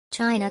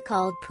China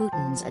called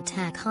Putin's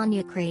attack on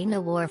Ukraine a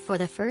war for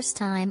the first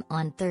time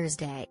on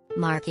Thursday,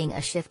 marking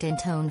a shift in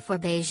tone for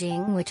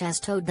Beijing, which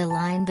has toed the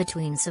line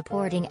between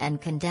supporting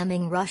and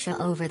condemning Russia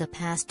over the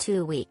past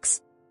 2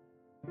 weeks.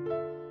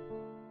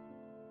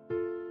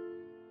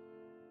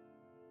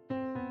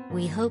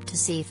 "We hope to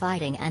see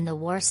fighting and the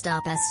war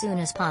stop as soon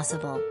as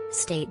possible,"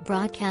 state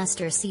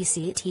broadcaster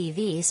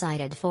CCTV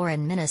cited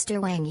Foreign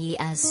Minister Wang Yi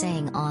as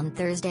saying on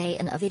Thursday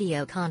in a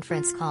video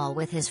conference call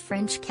with his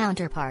French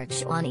counterpart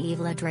Jean-Yves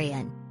Le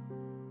Drian.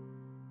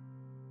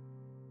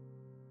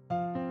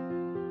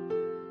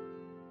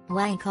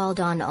 Wang called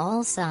on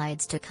all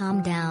sides to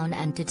calm down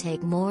and to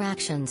take more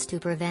actions to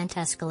prevent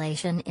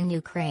escalation in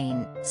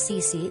Ukraine,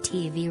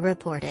 CCTV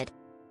reported.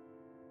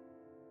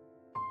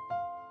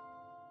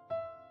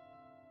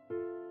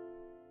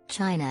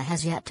 China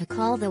has yet to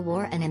call the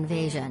war an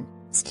invasion,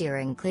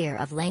 steering clear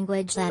of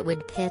language that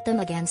would pit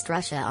them against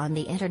Russia on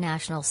the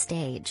international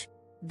stage.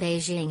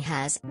 Beijing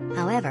has,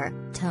 however,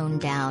 toned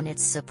down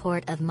its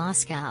support of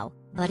Moscow,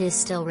 but is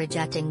still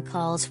rejecting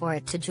calls for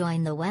it to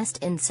join the West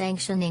in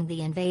sanctioning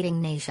the invading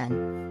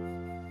nation.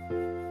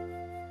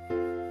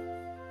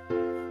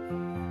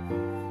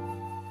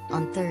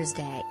 On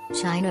Thursday,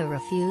 China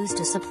refused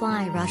to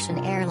supply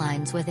Russian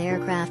airlines with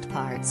aircraft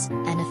parts,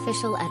 an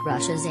official at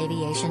Russia's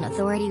aviation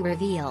authority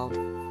revealed.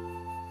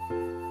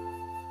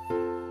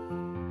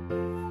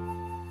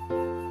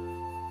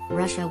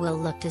 Russia will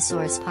look to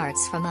source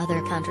parts from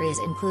other countries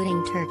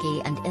including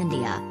Turkey and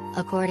India,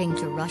 according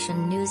to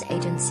Russian news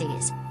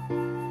agencies.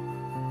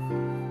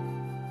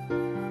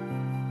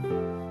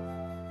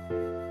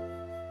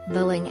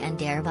 Boeing and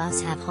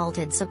Airbus have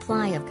halted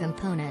supply of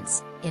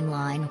components, in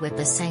line with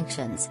the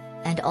sanctions,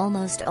 and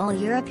almost all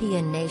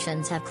European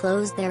nations have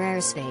closed their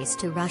airspace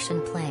to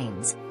Russian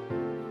planes.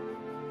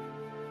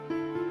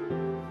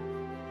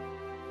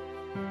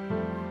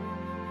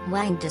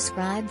 Wang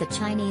described the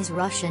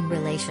Chinese-Russian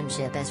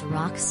relationship as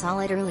rock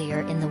solid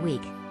earlier in the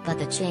week, but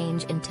the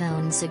change in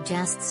tone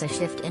suggests a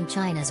shift in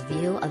China's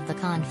view of the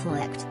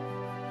conflict.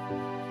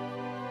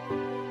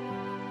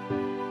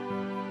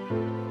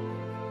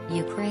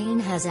 Ukraine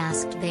has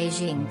asked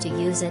Beijing to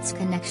use its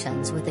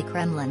connections with the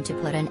Kremlin to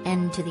put an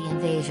end to the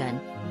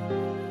invasion.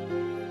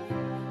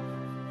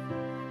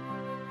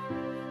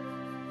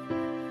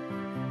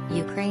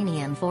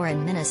 Ukrainian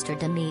Foreign Minister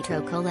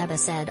Dmytro Kuleba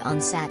said on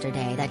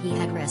Saturday that he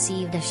had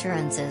received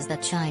assurances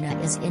that China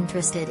is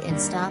interested in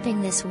stopping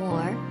this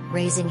war,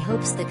 raising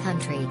hopes the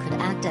country could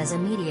act as a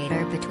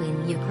mediator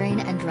between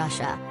Ukraine and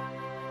Russia.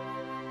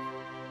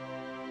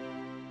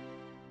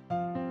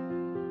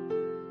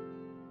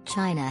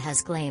 China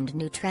has claimed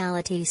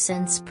neutrality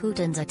since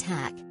Putin's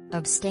attack,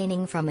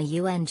 abstaining from a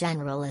UN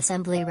General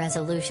Assembly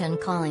resolution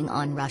calling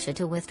on Russia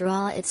to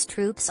withdraw its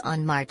troops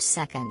on March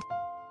 2.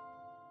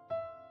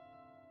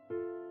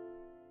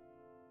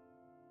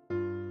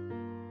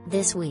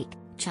 This week,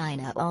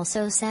 China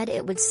also said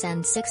it would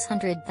send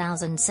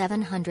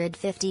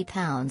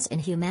 £600,750 in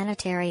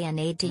humanitarian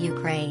aid to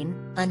Ukraine,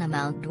 an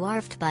amount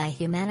dwarfed by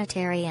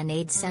humanitarian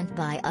aid sent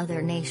by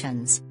other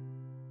nations.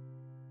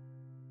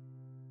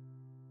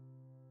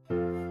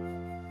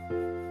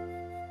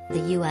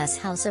 The U.S.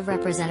 House of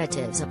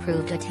Representatives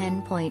approved a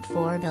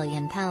 £10.4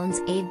 billion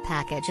aid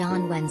package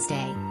on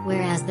Wednesday,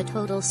 whereas the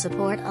total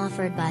support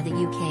offered by the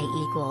UK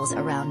equals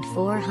around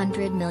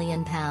 £400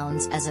 million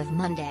as of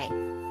Monday.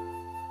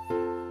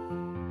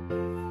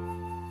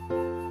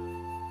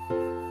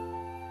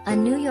 A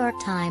New York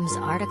Times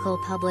article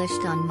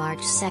published on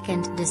March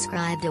 2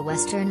 described a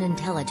Western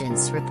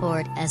intelligence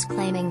report as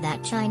claiming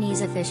that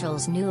Chinese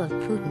officials knew of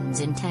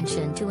Putin's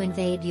intention to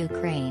invade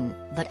Ukraine,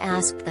 but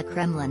asked the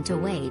Kremlin to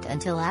wait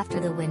until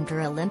after the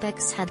Winter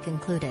Olympics had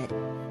concluded.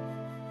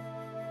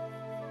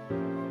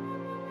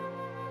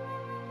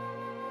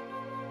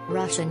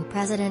 Russian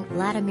President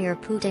Vladimir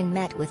Putin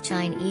met with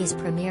Chinese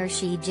Premier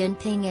Xi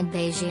Jinping in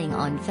Beijing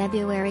on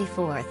February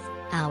 4,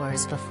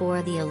 hours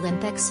before the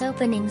Olympics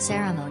opening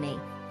ceremony.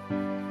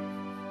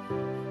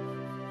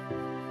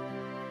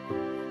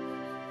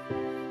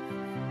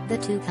 The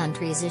two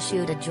countries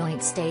issued a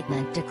joint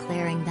statement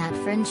declaring that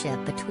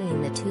friendship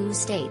between the two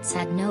states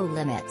had no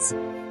limits.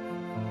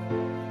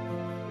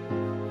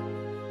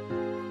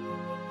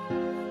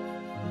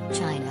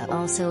 China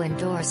also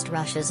endorsed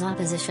Russia's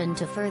opposition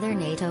to further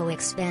NATO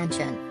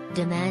expansion,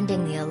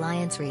 demanding the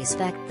alliance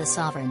respect the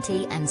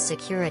sovereignty and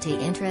security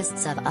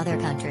interests of other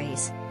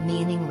countries,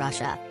 meaning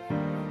Russia.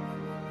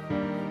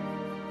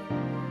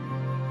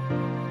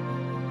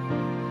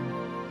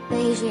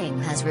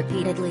 Beijing has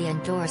repeatedly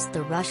endorsed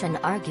the Russian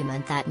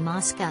argument that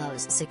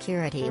Moscow's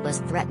security was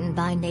threatened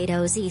by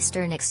NATO's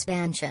eastern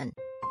expansion.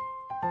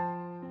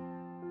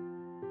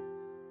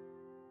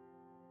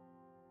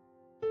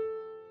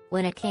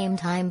 When it came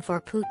time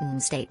for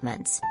Putin's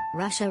statements,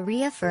 Russia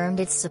reaffirmed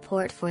its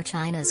support for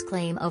China's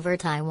claim over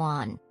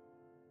Taiwan.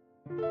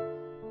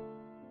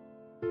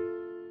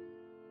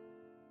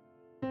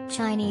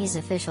 Chinese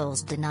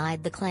officials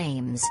denied the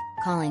claims,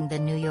 calling the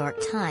New York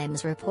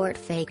Times report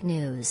fake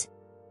news.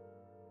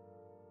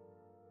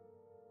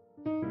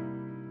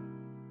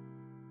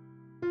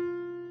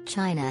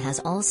 China has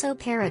also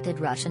parroted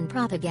Russian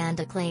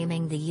propaganda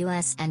claiming the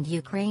US and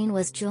Ukraine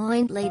was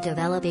jointly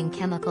developing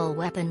chemical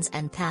weapons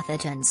and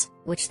pathogens,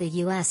 which the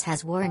US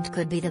has warned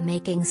could be the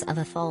makings of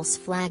a false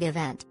flag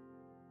event.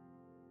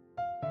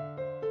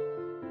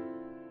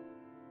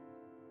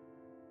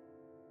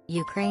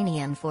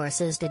 Ukrainian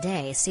forces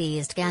today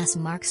seized gas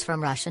marks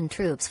from Russian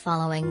troops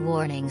following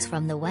warnings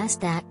from the West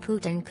that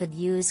Putin could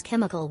use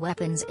chemical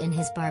weapons in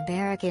his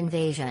barbaric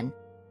invasion.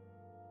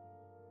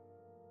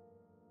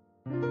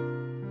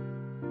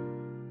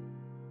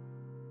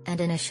 And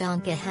an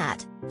Ashanka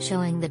hat,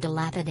 showing the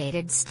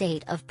dilapidated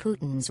state of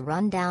Putin's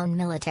rundown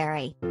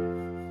military.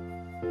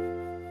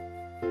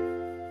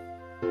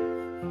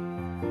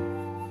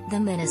 The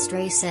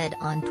ministry said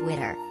on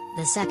Twitter,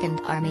 "The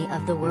Second Army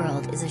of the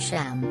world is a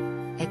sham.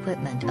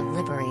 Equipment of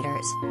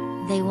liberators.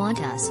 They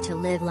want us to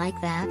live like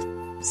that?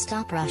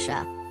 Stop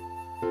Russia."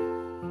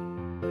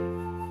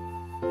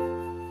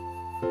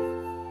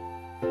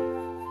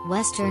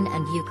 Western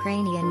and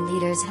Ukrainian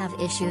leaders have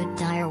issued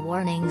dire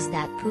warnings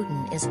that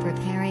Putin is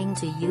preparing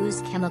to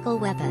use chemical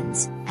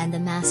weapons, and the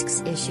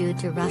masks issued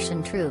to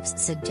Russian troops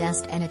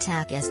suggest an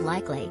attack is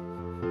likely.